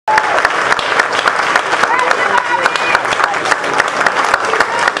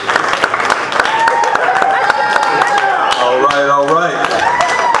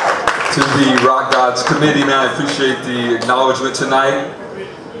committee, man, I appreciate the acknowledgement tonight.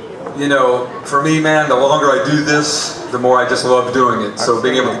 You know, for me, man, the longer I do this, the more I just love doing it. So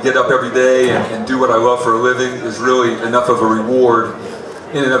being able to get up every day and do what I love for a living is really enough of a reward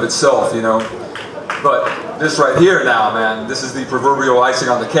in and of itself, you know. But this right here now, man, this is the proverbial icing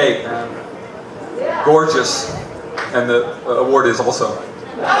on the cake, man. Gorgeous. And the award is also.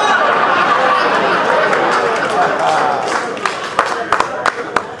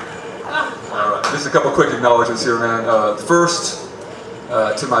 Just a couple quick acknowledgements here, man. First,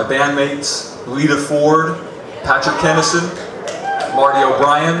 to my bandmates, Lita Ford, Patrick Kennison, Marty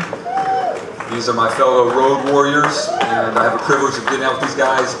O'Brien. These are my fellow road warriors, and I have a privilege of getting out with these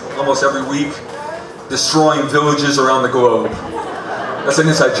guys almost every week, destroying villages around the globe. That's an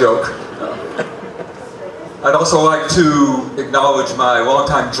inside joke. I'd also like to acknowledge my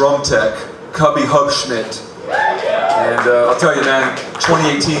longtime drum tech, Cubby Hubschmidt. And I'll tell you, man,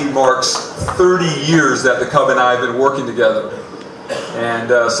 2018 marks 30 years that the Cub and I have been working together. And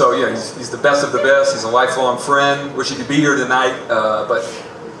so, yeah, he's the best of the best. He's a lifelong friend. Wish he could be here tonight, but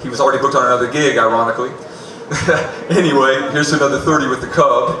he was already booked on another gig, ironically. Anyway, here's another 30 with the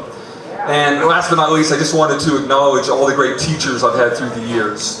Cub. And last but not least, I just wanted to acknowledge all the great teachers I've had through the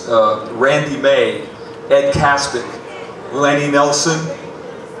years. Randy May, Ed Caspick, Lenny Nelson,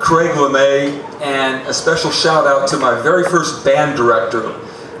 Craig LeMay, and a special shout out to my very first band director,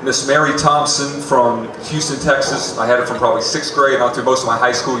 Miss Mary Thompson from Houston, Texas. I had her from probably 6th grade on through most of my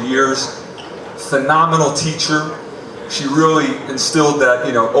high school years. Phenomenal teacher. She really instilled that,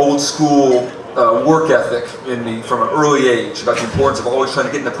 you know, old school work ethic in me from an early age about the importance of always trying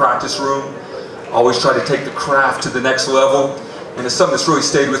to get in the practice room, always try to take the craft to the next level. And it's something that's really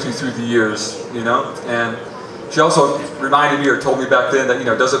stayed with me through the years, you know. And she also reminded me or told me back then that, you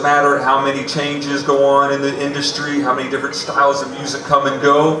know, it doesn't matter how many changes go on in the industry, how many different styles of music come and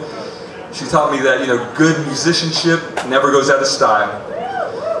go. She taught me that, you know, good musicianship never goes out of style.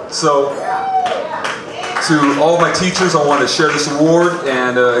 So, to all my teachers, I want to share this award.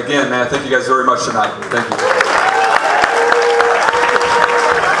 And again, man, thank you guys very much tonight. Thank you.